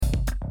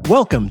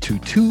Welcome to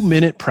 2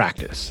 Minute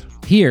Practice.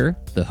 Here,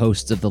 the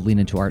hosts of the Lean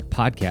Into Art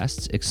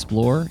podcasts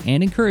explore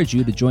and encourage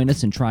you to join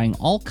us in trying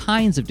all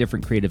kinds of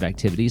different creative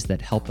activities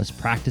that help us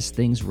practice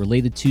things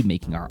related to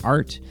making our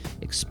art,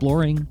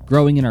 exploring,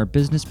 growing in our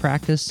business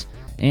practice,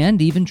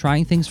 and even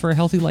trying things for a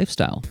healthy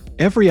lifestyle.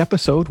 Every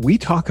episode, we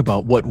talk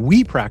about what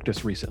we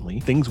practiced recently,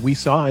 things we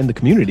saw in the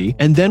community,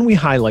 and then we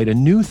highlight a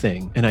new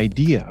thing, an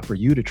idea for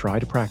you to try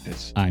to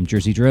practice. I'm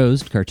Jersey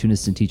Drozd,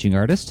 cartoonist and teaching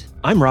artist.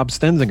 I'm Rob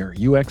Stenzinger,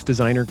 UX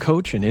designer,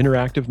 coach, and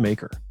interactive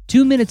maker.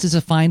 2 minutes is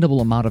a findable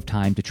amount of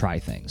time to try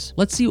things.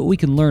 Let's see what we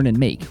can learn and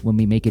make when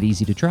we make it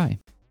easy to try.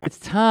 It's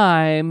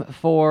time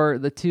for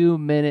the 2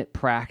 minute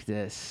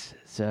practice.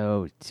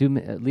 So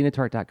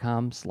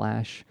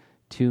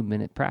leanintoart.com/2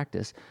 minute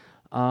practice.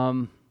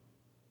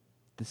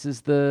 This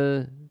is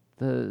the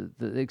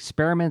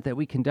experiment that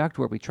we conduct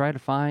where we try to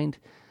find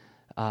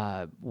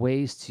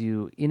ways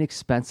to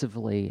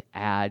inexpensively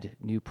add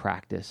new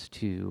practice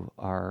to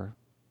our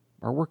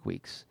work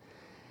weeks.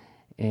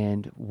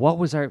 And what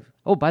was our...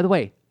 Oh, by the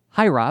way,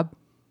 hi, Rob.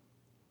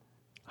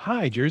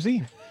 Hi,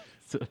 Jersey.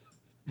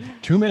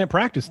 2 minute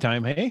practice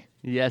time, hey?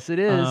 Yes, it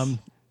is.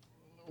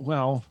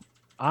 Well,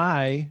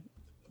 I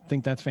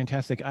think that's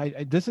fantastic.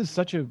 This has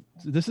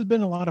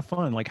been a lot of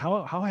fun. Like,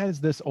 how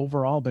has this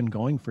overall been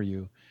going for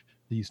you?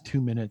 These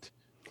 2 minute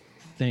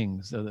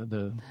things.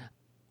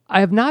 I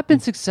have not been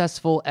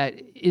successful at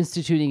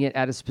instituting it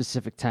at a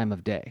specific time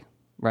of day,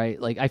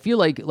 right? Like, I feel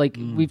like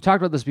we've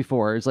talked about this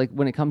before. It's like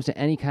when it comes to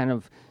any kind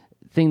of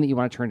thing that you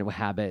want to turn into a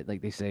habit,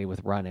 like they say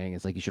with running,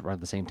 it's like you should run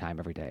at the same time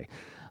every day.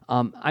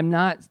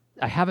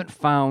 I haven't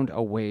found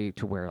a way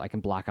to where I can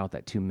block out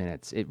that 2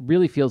 minutes. It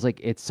really feels like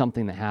it's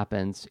something that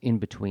happens in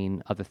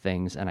between other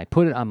things, and I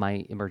put it on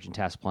my emergent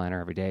task planner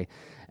every day,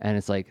 and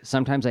it's like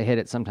sometimes I hit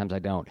it, sometimes I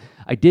don't.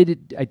 I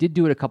did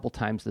do it a couple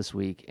times this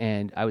week,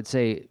 and I would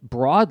say,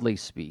 broadly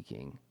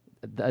speaking,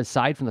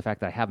 aside from the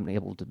fact that I haven't been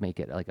able to make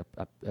it like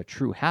a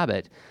true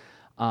habit,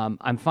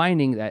 I'm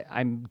finding that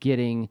I'm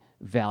getting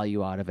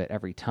value out of it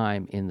every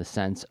time in the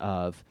sense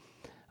of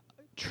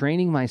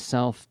training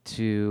myself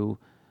to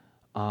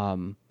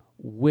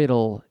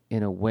whittle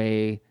in a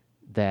way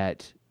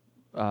that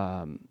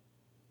where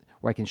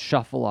I can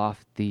shuffle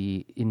off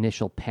the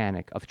initial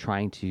panic of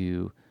trying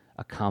to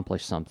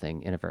accomplish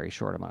something in a very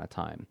short amount of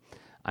time.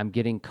 I'm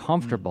getting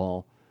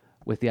comfortable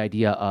with the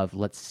idea of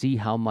let's see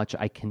how much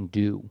I can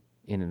do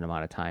in an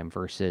amount of time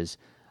versus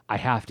I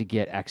have to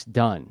get X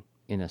done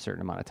in a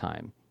certain amount of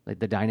time. Like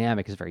the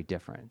dynamic is very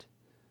different.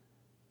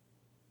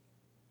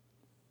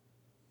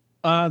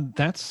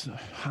 That's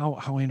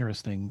how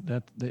interesting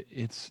that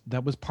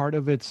was part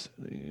of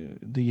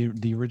the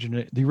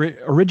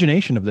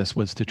origination of this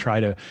was to try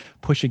to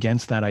push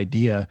against that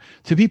idea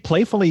to be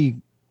playfully,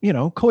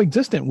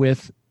 coexistent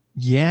with,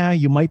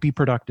 you might be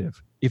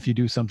productive if you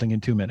do something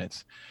in 2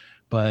 minutes,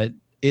 but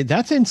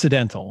that's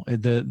incidental.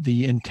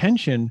 The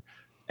intention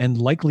and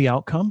likely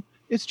outcome,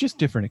 it's just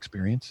different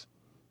experience.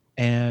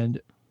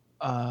 And,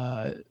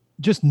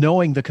 just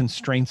knowing the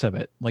constraints of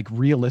it, like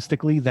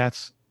realistically,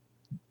 that's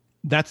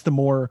the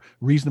more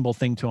reasonable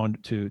thing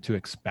to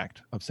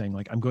expect of saying,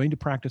 like, I'm going to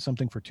practice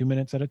something for 2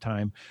 minutes at a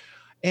time.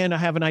 And I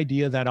have an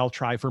idea that I'll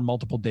try for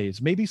multiple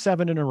days, maybe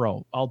 7 in a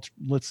row.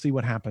 Let's see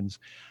what happens.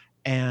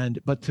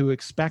 But to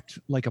expect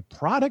like a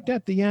product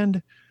at the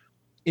end,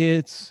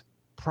 it's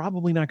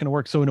probably not going to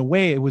work. So in a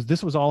way,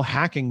 this was all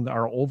hacking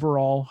our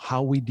overall,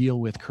 how we deal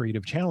with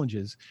creative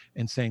challenges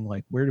and saying,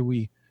 like, where do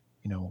we,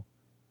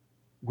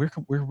 where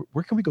can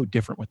we go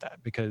different with that?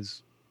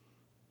 Because,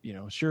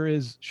 sure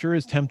is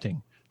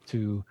tempting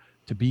to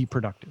be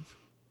productive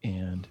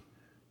and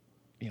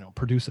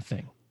produce a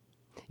thing.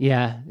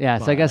 Yeah.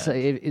 So I guess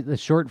the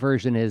short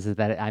version is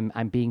that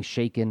I'm being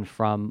shaken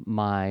from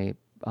my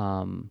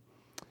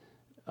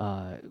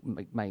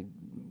my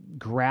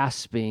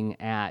grasping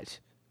at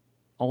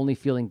only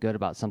feeling good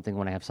about something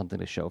when I have something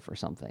to show for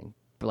something.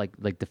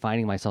 Like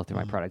defining myself through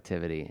my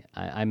productivity.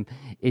 You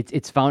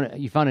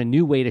found a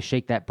new way to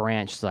shake that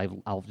branch,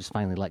 so I'll just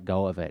finally let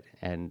go of it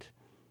and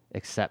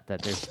accept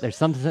that there's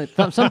some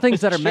things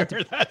that are meant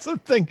to. That's a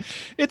thing.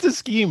 It's a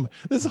scheme.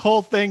 This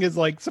whole thing is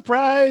like,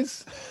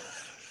 surprise.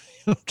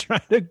 I'm trying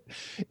to,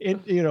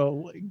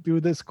 do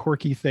this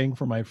quirky thing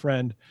for my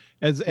friend,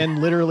 and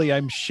literally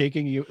I'm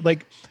shaking you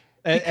like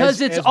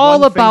because it's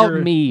all about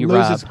me,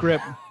 Rob.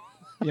 Grip.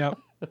 Yeah.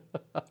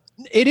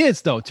 It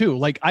is though too.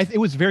 Like it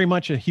was very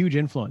much a huge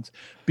influence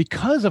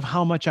because of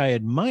how much I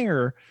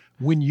admire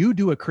when you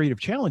do a creative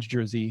challenge,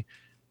 Jersey.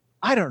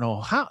 I don't know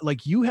how,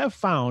 like, you have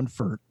found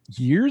for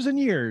years and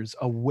years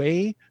a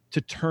way to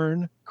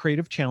turn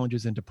creative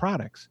challenges into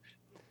products.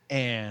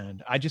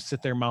 And I just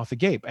sit there mouth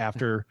agape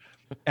after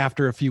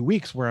a few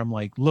weeks where I'm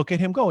like, look at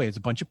him go. It's a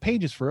bunch of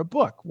pages for a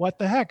book. What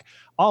the heck?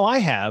 All I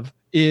have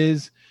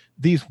is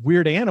these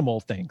weird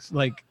animal things,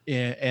 like,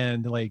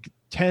 and like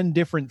 10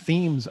 different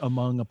themes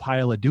among a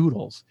pile of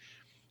doodles.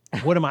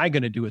 What am I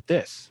going to do with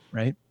this?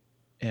 Right.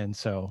 And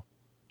so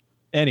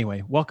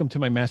anyway, welcome to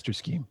my master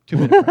scheme. 2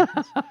 minute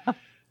practice.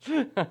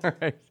 All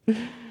right.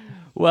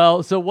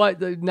 Well, so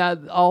now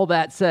all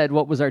that said,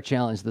 what was our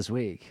challenge this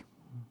week?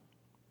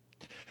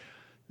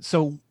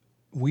 so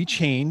we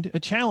chained a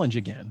challenge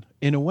again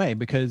in a way,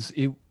 because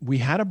we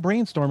had a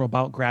brainstorm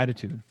about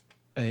gratitude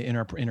in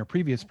our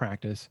previous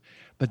practice,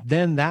 but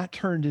then that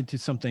turned into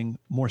something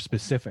more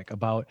specific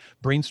about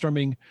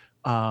brainstorming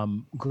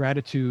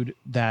gratitude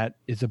that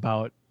is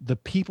about the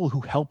people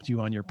who helped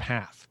you on your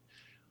path,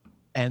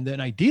 and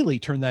then ideally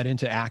turn that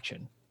into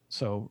action.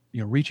 So,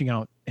 reaching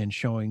out and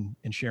showing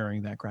and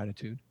sharing that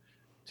gratitude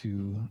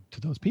to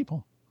those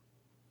people.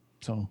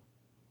 So,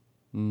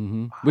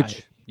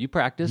 which you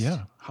practiced,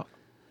 yeah,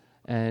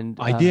 and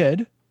I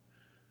did.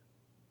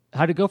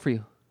 How'd it go for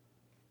you?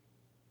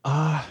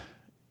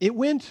 It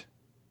went.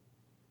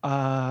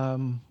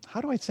 How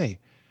do I say?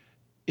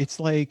 It's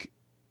like,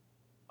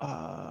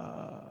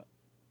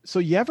 so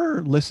you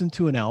ever listen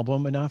to an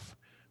album enough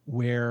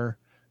where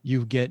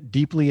you get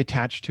deeply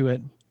attached to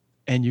it,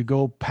 and you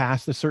go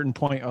past a certain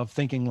point of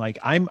thinking like,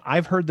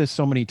 I've heard this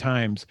so many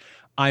times,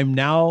 I'm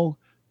now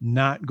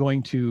not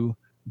going to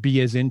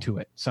be as into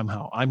it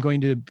somehow.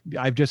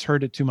 I've just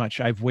heard it too much.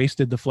 I've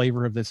wasted the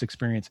flavor of this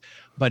experience,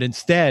 but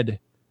instead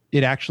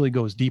it actually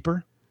goes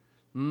deeper.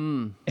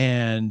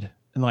 And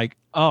like,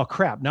 oh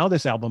crap, now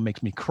this album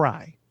makes me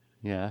cry.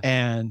 Yeah.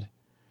 And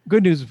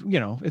good news,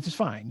 it's just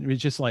fine.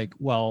 It's just like,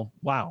 well,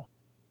 wow.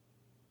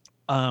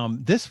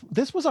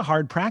 This was a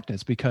hard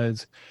practice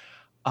because,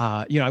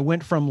 I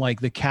went from like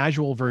the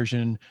casual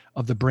version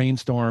of the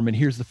brainstorm and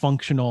here's the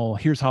functional,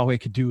 here's how I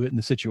could do it in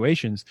the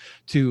situations,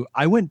 to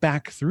I went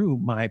back through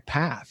my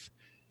path,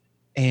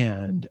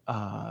 and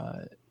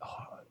I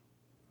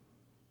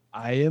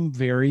am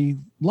very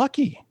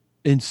lucky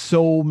in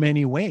so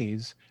many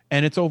ways,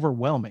 and it's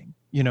overwhelming.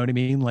 You know what I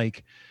mean?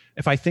 Like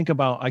if I think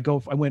about, I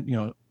don't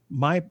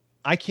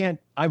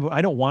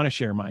want to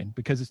share mine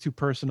because it's too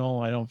personal.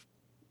 I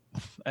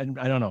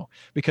don't know,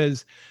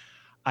 because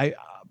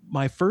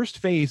my first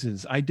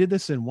phases, I did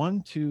this in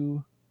 1,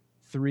 2,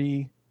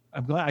 3.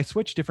 I'm glad I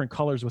switched different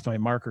colors with my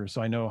markers,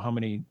 so I know how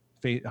many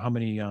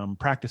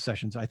practice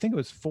sessions. I think it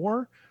was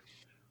four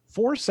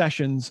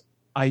sessions.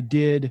 I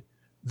did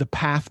the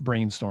path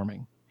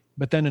brainstorming,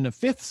 but then in a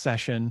 5th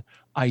session,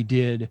 I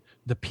did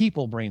the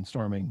people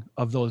brainstorming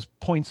of those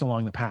points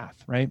along the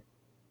path. Right.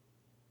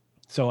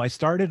 So I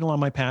started along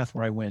my path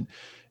where I went,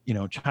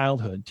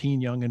 childhood,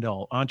 teen, young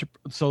adult,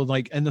 so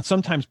like, and then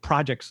sometimes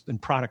projects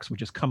and products would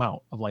just come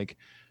out of like,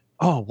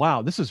 oh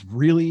wow, this is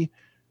really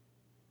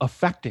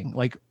affecting,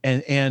 like,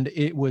 and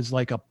it was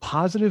like a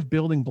positive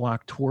building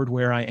block toward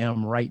where I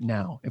am right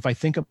now. If I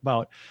think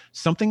about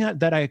something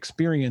that I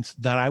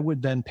experienced that I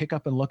would then pick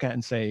up and look at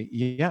and say,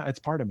 yeah, it's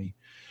part of me.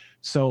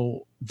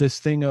 So this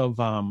thing of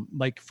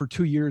like for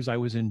 2 years I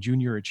was in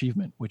junior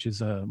achievement, which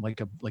is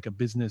like a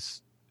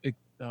business,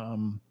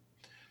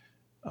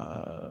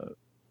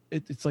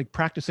 it's like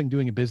practicing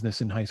doing a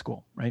business in high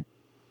school, right?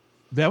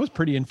 That was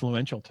pretty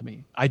influential to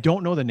me. I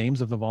don't know the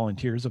names of the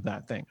volunteers of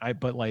that thing.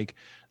 But like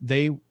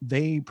they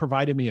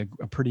provided me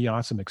a pretty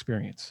awesome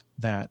experience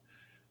that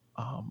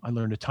I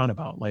learned a ton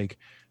about, like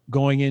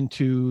going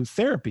into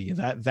therapy,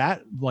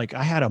 that like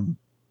I had a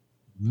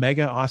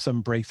mega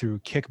awesome breakthrough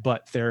kick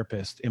butt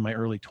therapist in my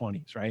early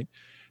 20s. Right.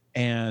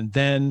 And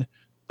then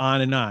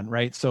on and on.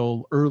 Right.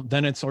 So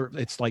then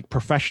it's like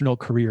professional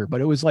career,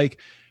 but it was like,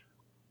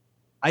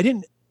 I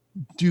didn't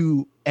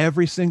do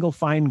every single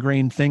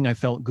fine-grained thing I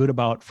felt good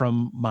about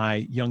from my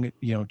young,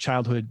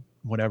 childhood,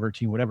 whatever,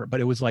 teen, whatever. But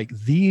it was like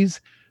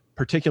these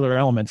particular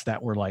elements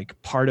that were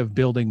like part of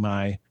building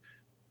my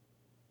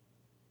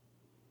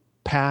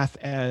path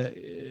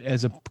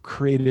as a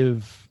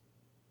creative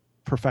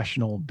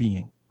professional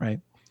being, right?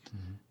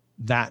 Mm-hmm.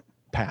 That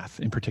path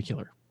in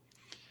particular.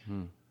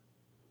 Mm-hmm.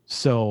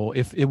 So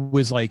if it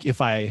was like, if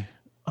I,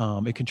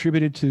 it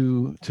contributed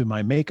to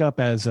my makeup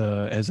as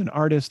an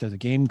artist, as a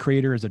game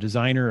creator, as a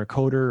designer, a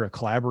coder, a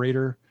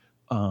collaborator,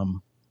 a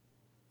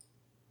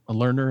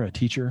learner, a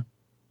teacher,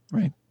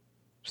 right?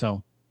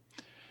 So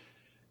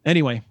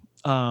anyway,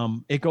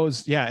 it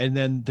goes, yeah. And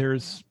then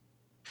there's,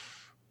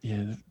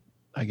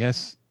 I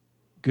guess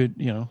good,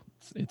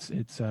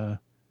 it's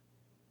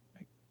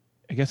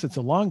I guess it's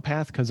a long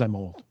path because I'm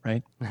old,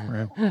 right?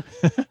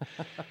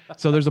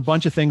 So there's a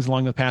bunch of things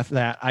along the path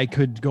that I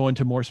could go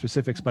into more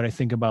specifics, but I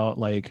think about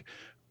like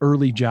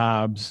early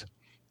jobs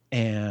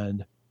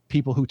and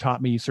people who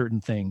taught me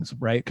certain things,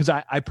 right? Because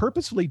I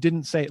purposefully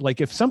didn't say, like,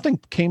 if something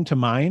came to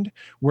mind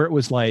where it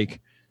was like,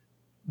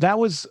 that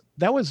was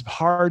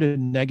hard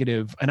and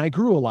negative, and I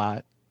grew a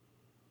lot,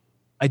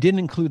 I didn't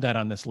include that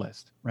on this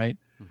list, right?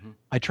 Mm-hmm.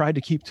 I tried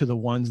to keep to the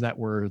ones that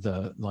were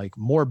the like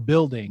more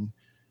building,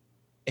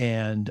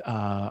 and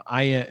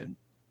I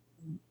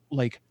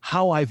like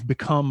how I've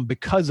become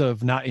because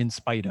of, not in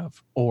spite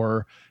of,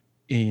 or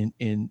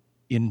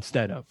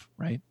instead of,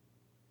 right?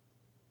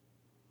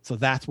 So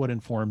that's what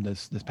informed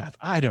this path.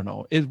 I don't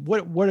know.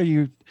 What are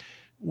you?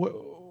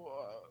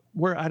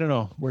 Where I don't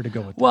know where to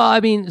go with this. Well, I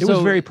mean, it was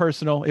very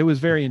personal. It was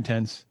very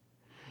intense.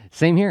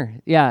 Same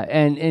here. Yeah,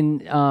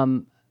 and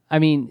I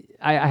mean,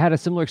 I had a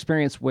similar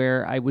experience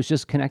where I was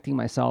just connecting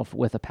myself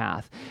with a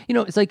path.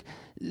 It's like,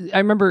 I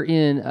remember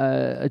in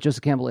a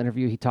Joseph Campbell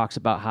interview, he talks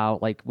about how,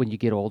 like, when you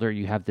get older,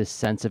 you have this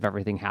sense of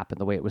everything happened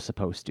the way it was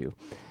supposed to.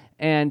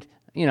 And,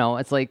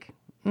 it's like,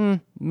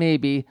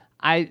 maybe.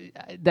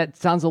 That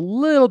sounds a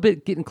little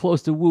bit getting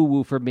close to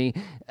woo-woo for me.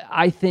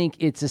 I think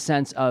it's a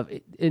sense of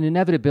an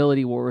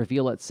inevitability will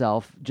reveal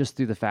itself just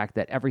through the fact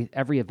that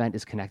every event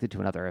is connected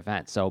to another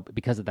event. So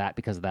because of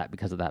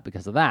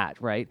that,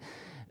 right?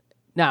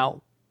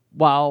 Now,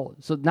 so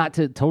not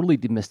to totally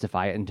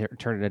demystify it and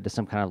turn it into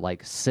some kind of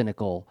like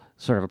cynical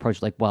sort of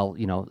approach, like, well,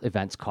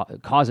 events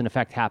cause and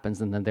effect happens,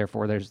 and then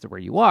therefore there's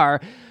where you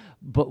are.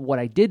 But what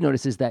I did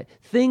notice is that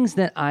things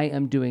that I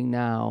am doing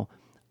now,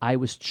 I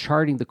was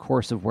charting the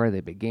course of where they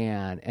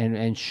began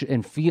and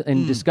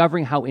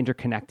discovering how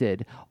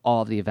interconnected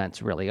all of the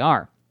events really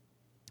are.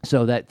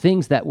 So that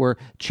things that were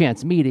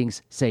chance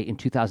meetings, say in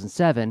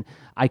 2007,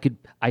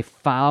 I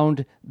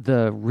found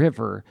the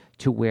river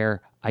to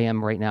where I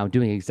am right now,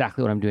 doing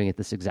exactly what I'm doing at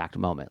this exact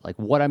moment. Like,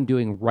 what I'm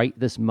doing right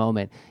this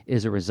moment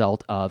is a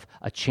result of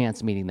a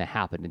chance meeting that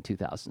happened in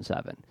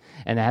 2007.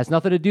 And it has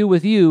nothing to do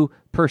with you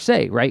per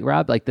se, right,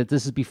 Rob? Like, that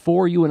this is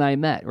before you and I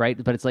met,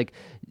 right? But it's like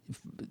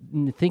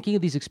thinking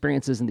of these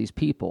experiences and these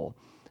people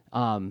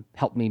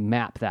helped me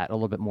map that a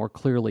little bit more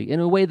clearly in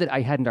a way that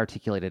I hadn't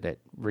articulated it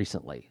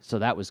recently. So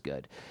that was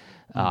good.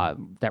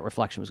 That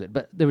reflection was good.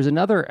 But there was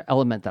another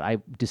element that I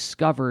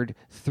discovered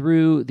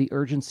through the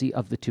urgency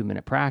of the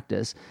 2-minute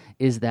practice,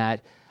 is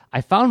that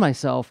I found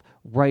myself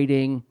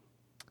writing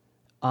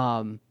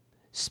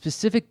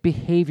specific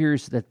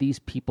behaviors that these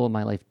people in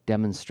my life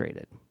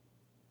demonstrated.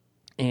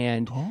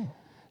 And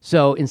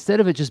so instead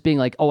of it just being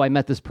like, oh, I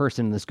met this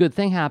person and this good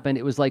thing happened,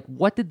 it was like,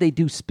 what did they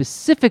do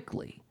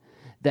specifically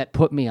that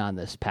put me on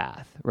this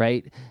path,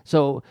 right?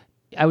 So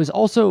I was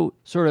also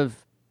sort of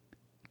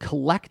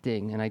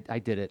collecting, and I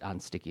did it on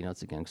sticky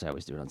notes again, because I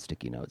always do it on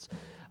sticky notes.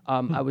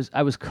 I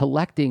was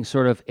collecting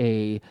sort of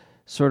a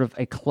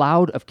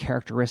cloud of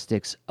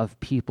characteristics of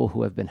people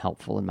who have been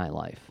helpful in my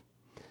life,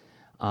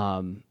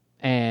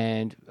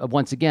 and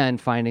once again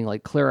finding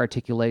like clear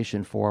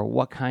articulation for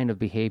what kind of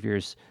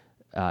behaviors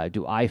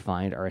do I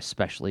find are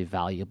especially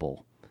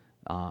valuable.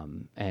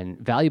 And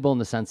valuable in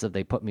the sense of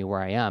they put me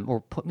where I am,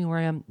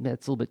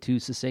 that's a little bit too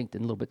succinct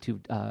and a little bit too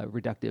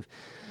reductive.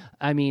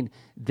 I mean,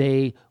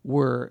 they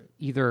were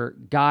either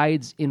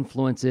guides,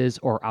 influences,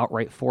 or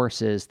outright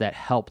forces that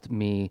helped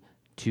me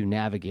to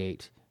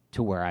navigate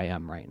to where I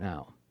am right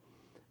now,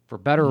 for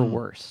better or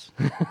worse.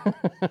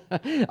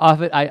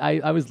 Often,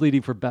 I was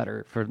leading for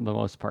better for the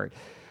most part,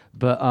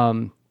 but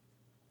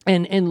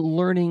and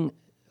learning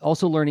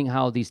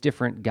how these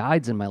different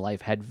guides in my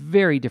life had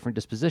very different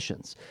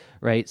dispositions,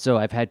 right? So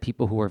I've had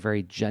people who are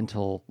very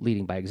gentle,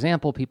 leading by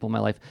example, people in my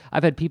life.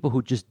 I've had people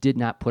who just did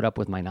not put up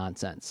with my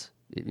nonsense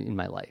in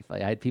my life. I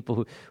had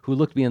people who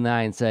looked me in the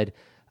eye and said,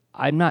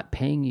 I'm not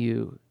paying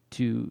you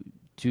to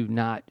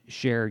not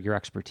share your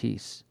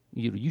expertise.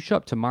 You show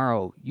up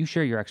tomorrow, you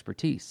share your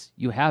expertise.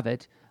 You have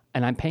it,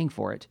 and I'm paying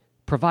for it.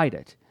 Provide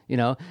it.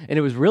 And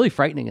it was really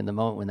frightening in the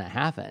moment when that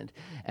happened.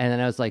 And then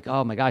I was like,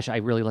 oh my gosh, I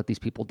really let these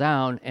people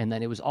down. And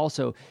then it was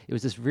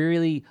this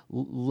really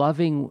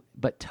loving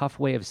but tough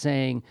way of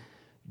saying,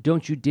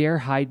 don't you dare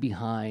hide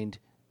behind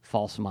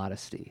false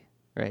modesty,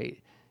 right?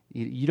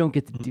 You don't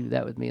get to do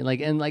that with me.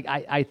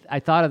 I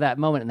thought of that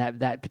moment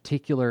and that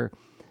particular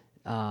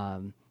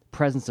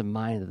presence of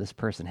mind that this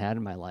person had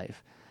in my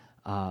life.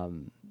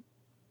 And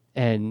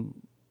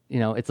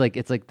it's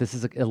like this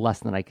is a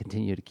lesson that I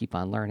continue to keep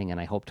on learning, and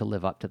I hope to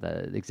live up to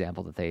the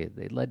example that they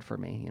led for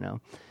me.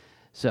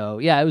 So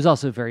yeah, it was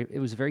also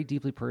very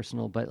deeply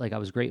personal, but like I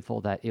was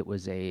grateful that it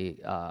was a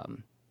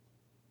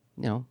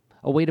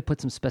way to put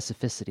some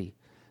specificity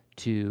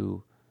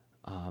to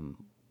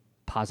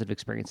positive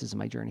experiences in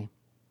my journey.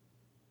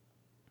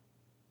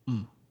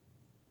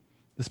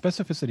 The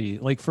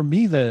specificity, like for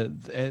me,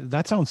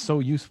 that sounds so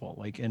useful.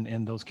 Like,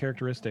 and those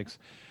characteristics,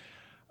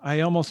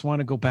 I almost want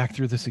to go back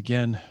through this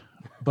again,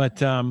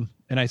 but and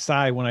I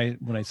sigh when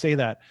I say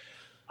that.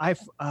 I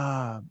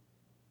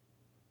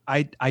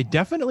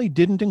definitely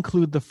didn't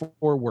include the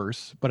for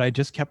worse, but I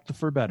just kept the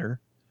for better,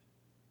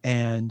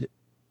 and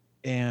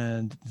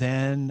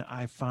then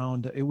I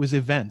found it was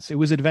events, it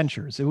was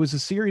adventures, it was a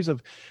series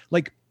of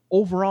like.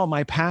 Overall,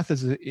 my path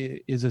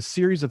is a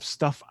series of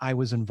stuff I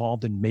was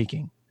involved in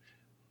making,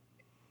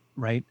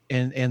 right?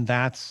 And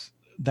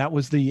that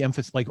was the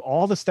emphasis. Like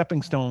all the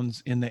stepping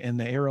stones in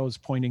the arrows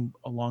pointing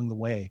along the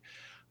way.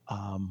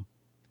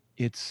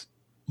 It's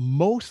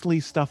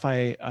mostly stuff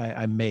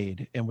I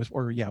made and was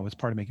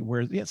part of making.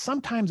 Whereas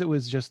sometimes it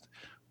was just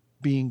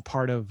being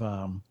part of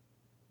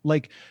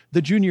like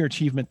the junior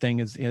achievement thing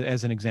is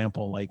as an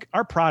example. Like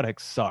our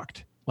products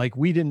sucked. Like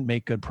we didn't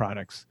make good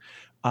products.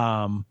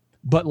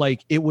 But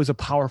like it was a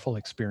powerful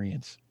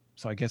experience.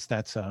 So I guess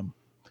that's the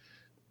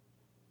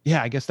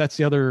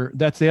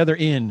other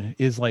in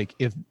is like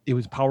if it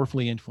was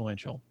powerfully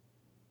influential.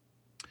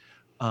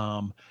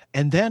 And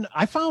then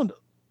I found,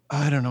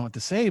 I don't know what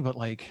to say, but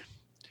like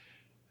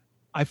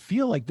I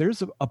feel like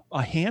there's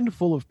a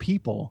handful of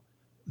people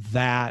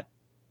that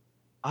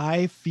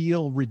I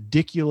feel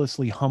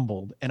ridiculously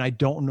humbled, and I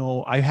don't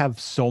know. I have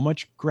so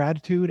much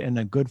gratitude and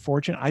a good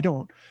fortune. I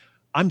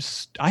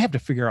have to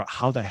figure out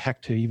how the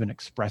heck to even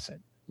express it.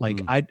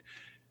 Like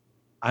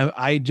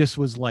I just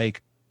was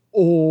like,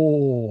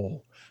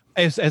 oh,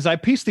 as I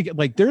pieced together,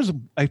 like there's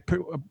a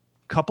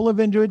couple of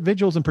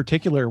individuals in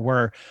particular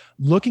where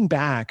looking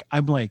back,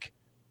 I'm like,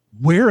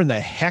 where in the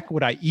heck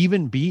would I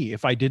even be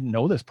if I didn't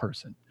know this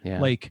person? Yeah.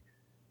 Like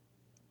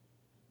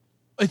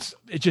it's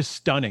just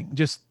stunning,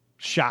 just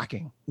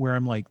shocking, where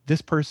I'm like,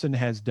 this person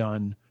has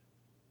been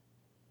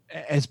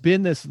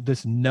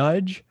this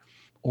nudge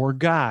or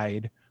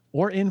guide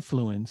or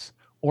influence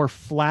or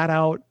flat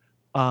out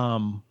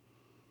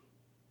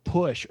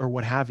push or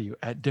what have you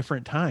at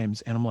different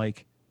times. And I'm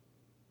like,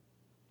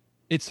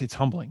 it's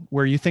humbling,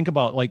 where you think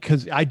about, like,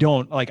 cause I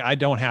don't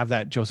have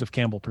that Joseph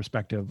Campbell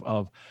perspective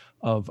of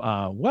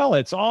well,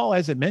 it's all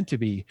as it meant to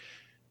be.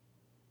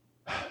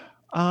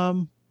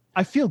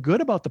 I feel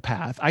good about the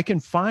path. I can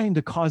find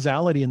the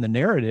causality in the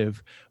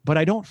narrative, but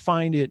I don't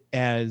find it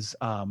as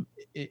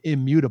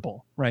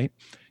immutable, right?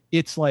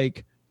 It's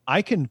like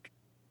I can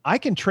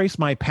trace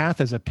my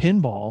path as a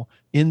pinball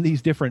in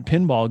these different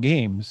pinball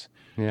games.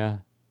 Yeah.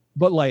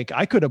 But like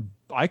I could have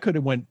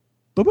went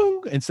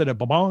ba-boom instead of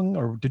ba-bong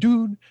or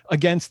da-dood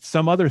against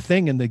some other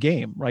thing in the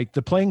game, right?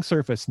 The playing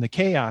surface and the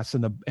chaos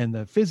and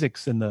the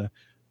physics and the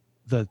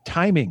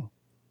timing.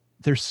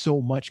 There's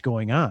so much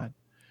going on.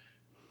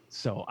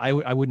 So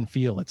I wouldn't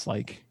feel it's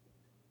like,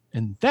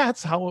 and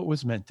that's how it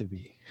was meant to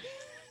be.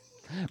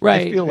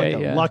 Right. I feel like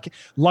a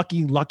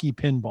lucky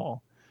pinball.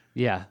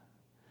 Yeah.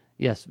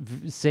 Yes.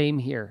 Same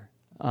here.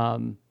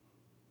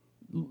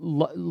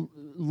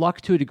 Luck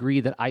to a degree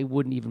that I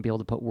wouldn't even be able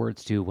to put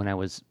words to when I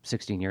was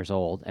 16 years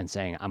old and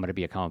saying, I'm going to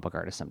be a comic book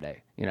artist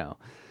someday, you know?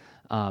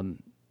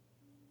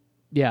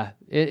 Yeah.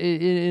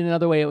 In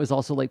another way, it was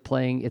also like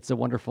playing It's a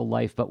Wonderful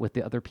Life, but with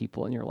the other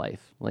people in your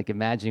life, like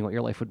imagining what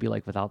your life would be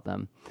like without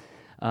them.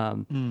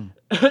 So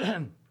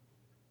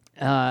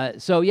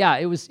yeah,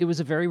 it was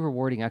a very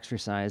rewarding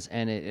exercise,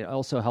 and it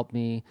also helped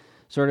me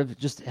sort of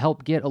just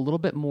help get a little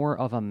bit more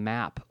of a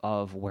map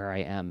of where I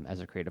am as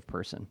a creative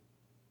person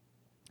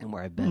and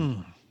where I've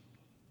been.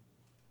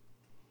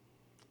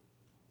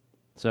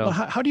 So well,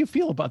 how do you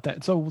feel about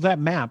that? So that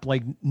map,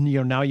 like,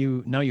 you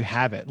know, now you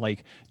have it.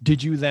 Like,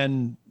 did you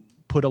then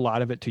put a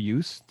lot of it to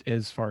use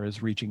as far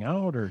as reaching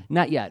out, or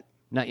not yet?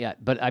 Not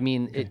yet, but I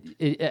mean,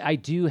 I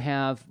do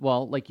have,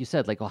 well, like you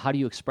said, like, well, how do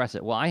you express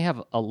it? Well, I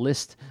have a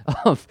list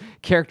of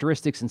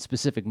characteristics in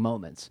specific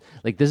moments.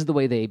 Like, this is the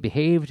way they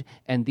behaved,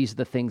 and these are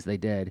the things they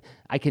did.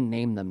 I can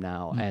name them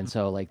now. Mm-hmm. And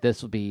so, like,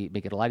 this will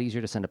make it a lot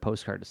easier to send a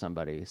postcard to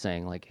somebody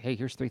saying, like, hey,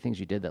 here's 3 things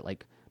you did that,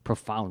 like,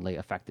 profoundly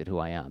affected who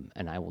I am,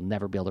 and I will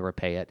never be able to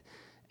repay it.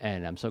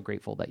 And I'm so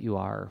grateful that you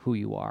are who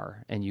you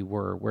are, and you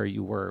were where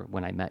you were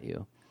when I met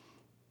you.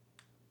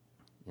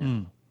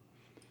 Yeah.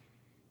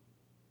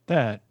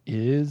 That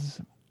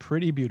is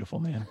pretty beautiful,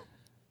 man.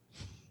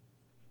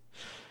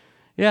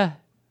 Yeah,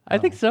 I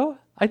think so.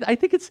 I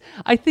think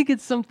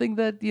it's something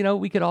that, you know,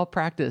 we could all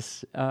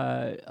practice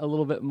a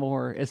little bit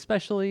more,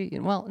 especially,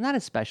 well, not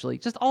especially,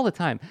 just all the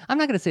time. I'm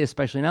not going to say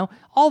especially now,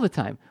 all the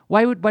time.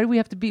 Why do we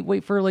have to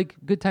wait for like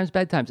good times,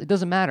 bad times? It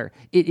doesn't matter.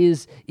 It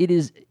is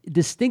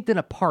distinct and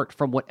apart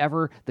from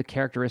whatever the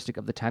characteristic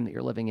of the time that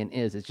you're living in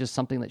is. It's just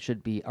something that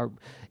should be a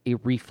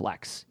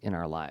reflex in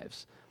our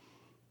lives.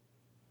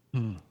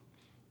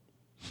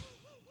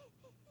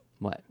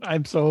 What?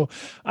 I'm so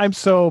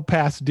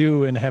past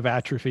due and have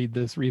atrophied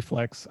this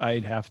reflex.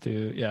 I'd have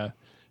to, yeah.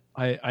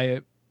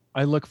 I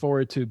look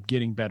forward to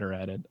getting better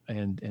at it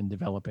and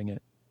developing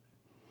it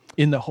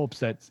in the hopes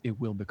that it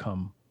will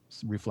become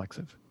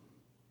reflexive.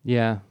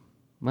 Yeah.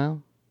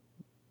 Well,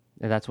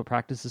 that's what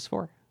practice is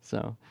for.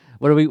 So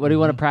what do we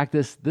want to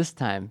practice this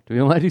time? Do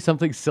we want to do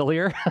something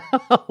sillier?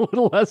 A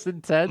little less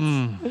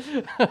intense?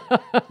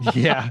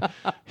 Yeah.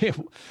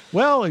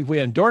 Well, if we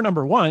had door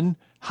number 1,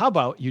 how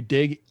about you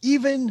dig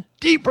even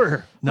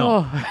deeper?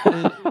 No,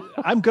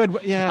 I'm good.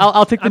 Yeah,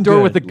 I'll take the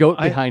door with the goat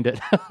behind it.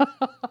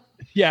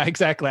 Yeah,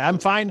 exactly. I'm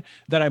fine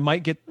that I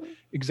might get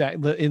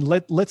exactly. And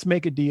let's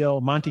make a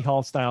deal, Monty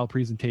Hall style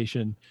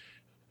presentation.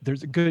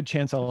 There's a good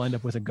chance I'll end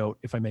up with a goat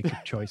if I make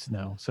a choice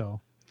now. So,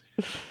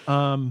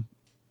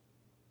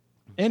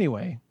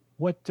 anyway,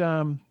 what?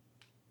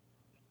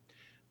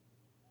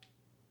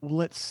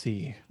 Let's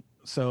see.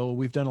 So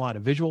we've done a lot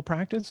of visual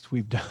practice.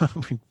 We've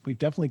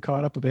definitely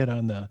caught up a bit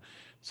on the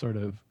sort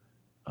of,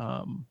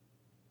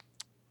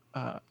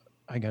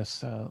 I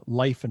guess,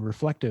 life and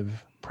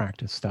reflective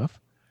practice stuff.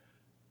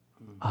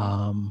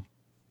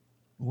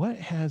 What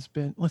has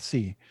been, let's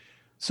see.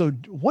 So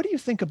what do you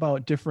think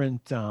about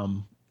different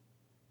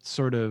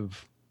sort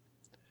of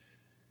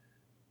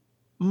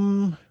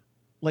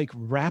like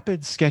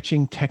rapid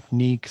sketching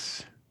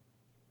techniques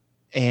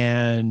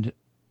and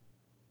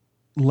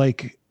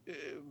like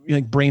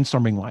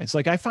brainstorming wise?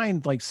 Like I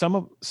find like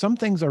some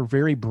things are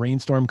very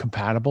brainstorm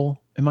compatible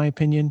in my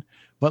opinion,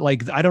 but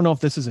like I don't know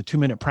if this is a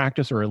 2-minute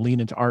practice or a lean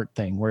into art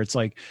thing where it's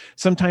like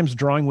sometimes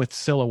drawing with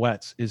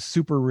silhouettes is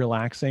super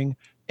relaxing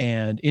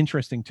and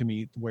interesting to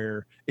me,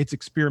 where it's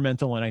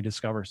experimental and I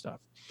discover stuff.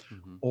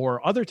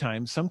 Or other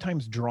times,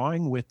 sometimes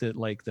drawing with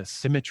the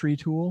symmetry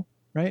tool,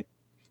 right?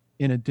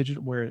 In a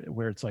digital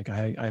where it's like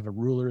I have a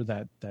ruler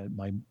that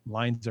my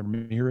lines are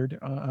mirrored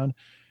on.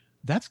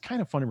 That's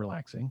kind of fun and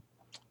relaxing.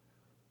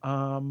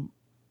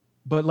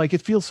 But like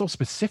it feels so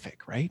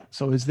specific, right?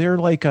 So is there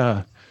like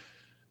a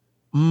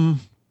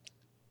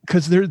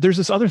because there's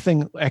this other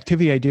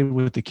activity I did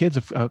with the kids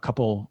a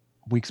couple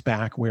weeks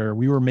back where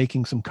we were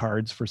making some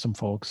cards for some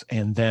folks,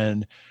 and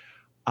then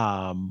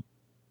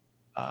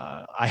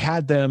I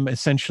had them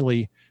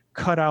essentially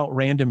cut out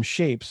random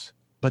shapes,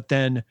 but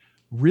then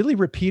really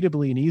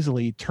repeatably and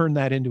easily turn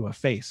that into a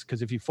face.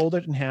 Because if you fold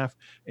it in half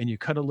and you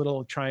cut a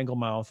little triangle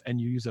mouth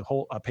and you use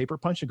a paper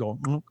punch and go,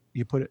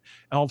 you put it,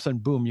 and all of a sudden,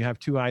 boom, you have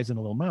two eyes and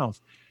a little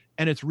mouth.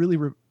 And it's really,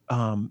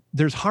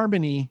 there's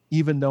harmony,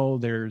 even though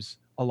there's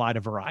a lot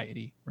of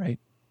variety, right?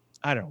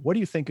 I don't know. What do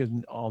you think of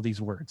all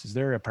these words? Is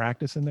there a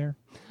practice in there?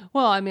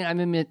 Well, I mean, I'm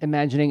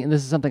imagining, and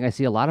this is something I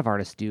see a lot of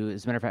artists do.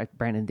 As a matter of fact,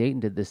 Brandon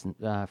Dayton did this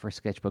for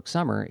Sketchbook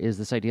Summer, is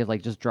this idea of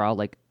like just draw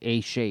like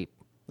a shape,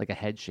 like a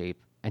head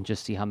shape, and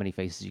just see how many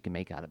faces you can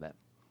make out of it,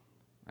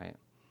 right?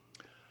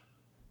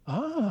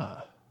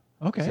 Ah,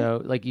 okay.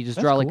 So like you just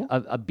That's draw cool.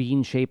 like a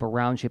bean shape, a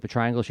round shape, a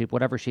triangle shape,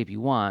 whatever shape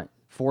you want,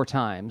 4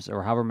 times,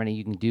 or however many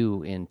you can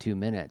do in 2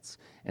 minutes,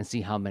 and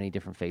see how many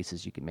different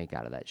faces you can make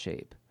out of that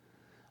shape.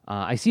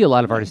 I see a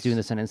lot of artists doing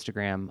this on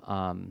Instagram.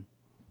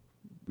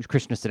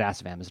 Krishna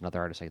Sadasivam is another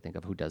artist I think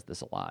of who does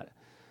this a lot.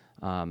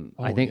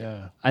 I think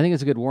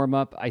it's a good warm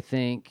up. I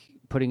think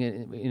putting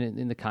it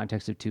in the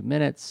context of 2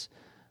 minutes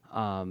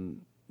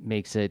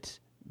makes it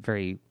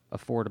very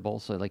affordable.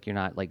 So like you're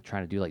not like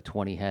trying to do like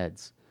 20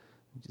 heads.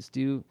 Just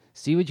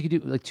see what you can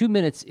do. Like 2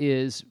 minutes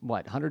is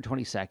what,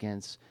 120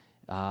 seconds.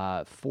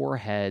 4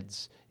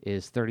 heads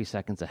is 30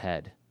 seconds a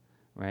head.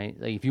 Right?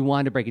 Like if you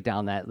wanted to break it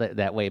down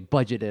that way,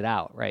 budget it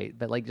out, right?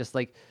 But like just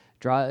like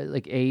draw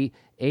like a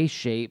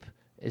shape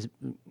is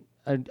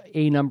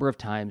a number of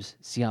times,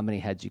 see how many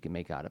heads you can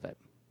make out of it.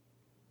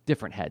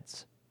 Different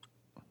heads.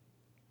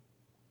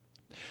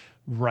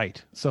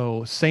 Right.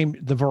 So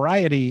the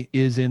variety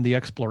is in the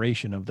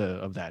exploration of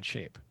that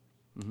shape.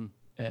 Mm-hmm.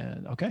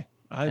 And okay.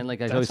 And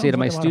like I always say to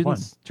my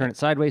students, turn it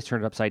sideways,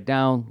 turn it upside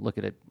down, look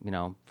at it,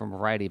 from a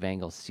variety of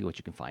angles, see what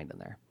you can find in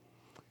there.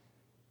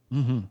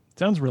 Mm-hmm.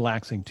 Sounds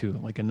relaxing too,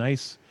 like a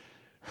nice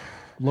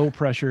low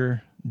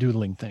pressure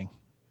doodling thing.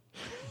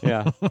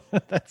 Yeah.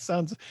 that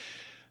sounds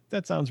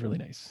really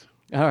nice.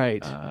 All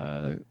right.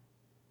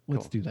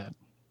 Let's do that.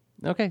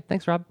 Okay.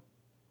 Thanks, Rob.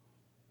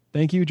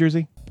 Thank you,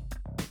 Jersey.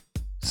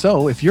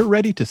 So if you're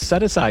ready to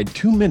set aside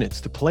 2 minutes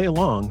to play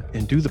along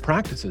and do the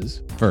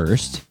practices,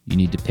 first, you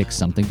need to pick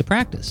something to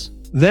practice.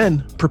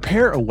 Then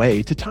prepare a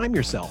way to time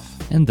yourself.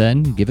 And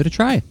then give it a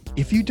try.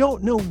 If you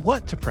don't know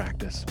what to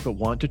practice but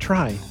want to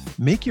try,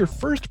 make your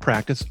first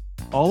practice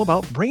all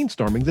about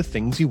brainstorming the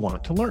things you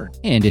want to learn.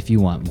 And if you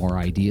want more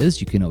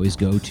ideas, you can always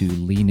go to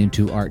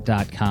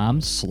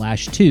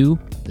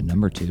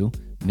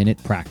leanintoart.com/2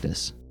 minute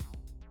practice.